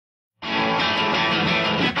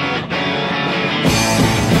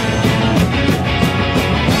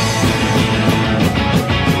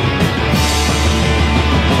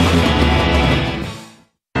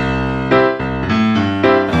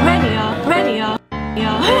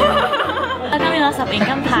10年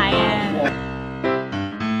金牌嘅。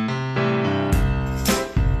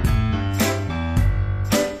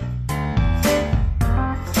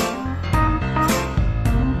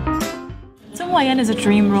曾慧欣 is a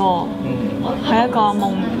dream role， 係一個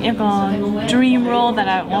夢，一個 dream role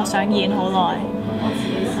that 我想演好耐。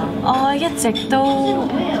我一直都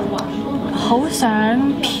好想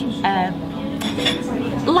甩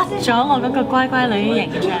咗我嗰個乖乖女嘅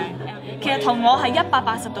形象，其實同我係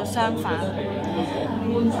180度相反。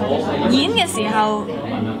演嘅時候，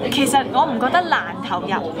其實我唔覺得難投入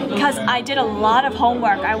 ，because I did a lot of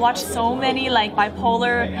homework. I watched so many like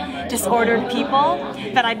bipolar disordered people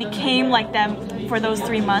that I became like them for those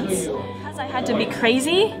 3 months. Because I had to be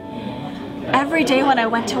crazy. Every day when I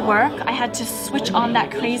went to work, I had to switch on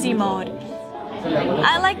that crazy mode.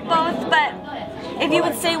 I like both, but if you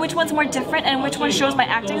would say which one's more different and which one shows my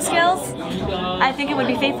acting skills, I think it would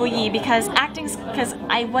be Faithful Yi because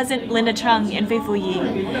I wasn't Linda Chung in Faithful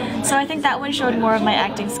Yi. So I think that one showed more of my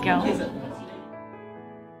acting skills.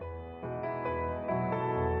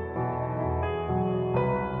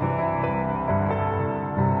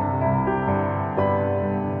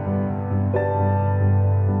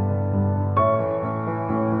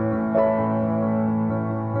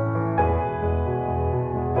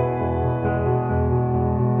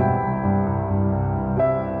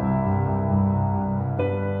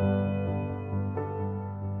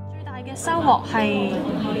嘅收穫係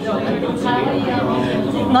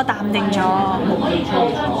我淡定咗。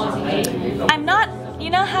I'm not, you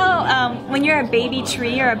know how when you're a baby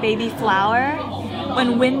tree or a baby flower,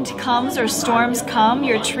 when wind comes or storms come,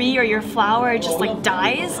 your tree or your flower just like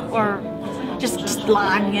dies or just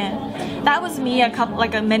lang. That was me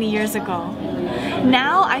many years ago.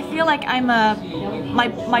 Now I feel like I'm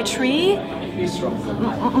my tree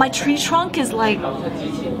trunk is like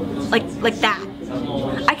that.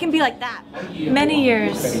 I can be like that many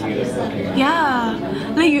years. Yeah.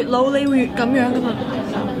 你越老你會越咁樣㗎嘛。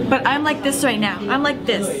But I'm like this right now. I'm like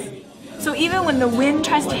this. So even when the wind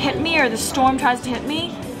tries to hit me or the storm tries to hit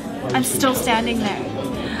me, I'm still standing there.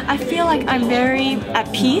 I feel like I'm very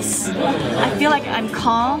at peace. I feel like I'm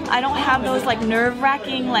calm. I don't have those like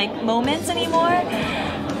nerve-wracking like moments anymore.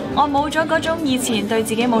 我冇咗嗰種以前對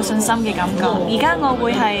自己冇信心嘅感覺。而家我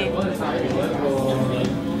會係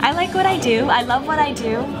I like what I do, I love what I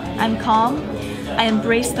do, I'm calm, I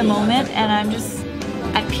embrace the moment, and I'm just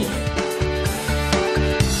at peace.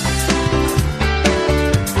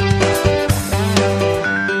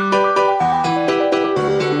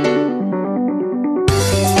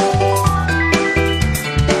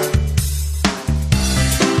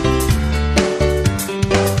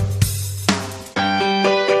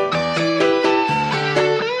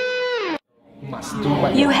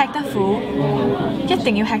要吃得苦，一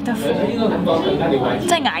定要吃得苦，即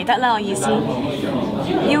係捱得啦！我意思，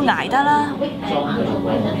要捱得啦，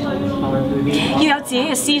要有自己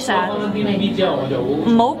嘅思想，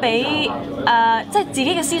唔好俾即係自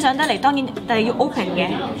己嘅思想得嚟，當然但係要 open 嘅，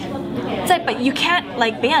即係 but you can't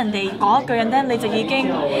like 俾人哋講一句人咧，你就已經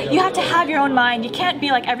you have to have your own mind. You can't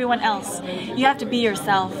be like everyone else. You have to be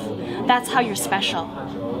yourself. That's how you're special.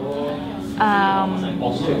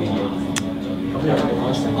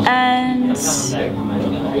 And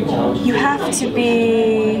you have to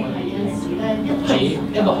be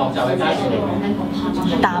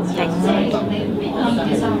淡定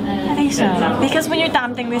I think so. Because when you're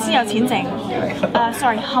淡定，你先有錢剩。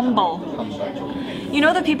humble. You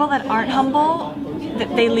know the people that aren't humble,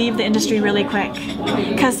 they leave the industry really quick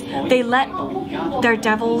because they let their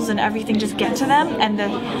devils and everything just get to them, and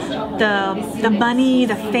the money,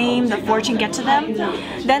 the fame, the fortune get to them.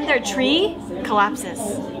 Then their tree collapses.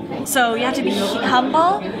 So you have to be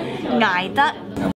humble, 捱得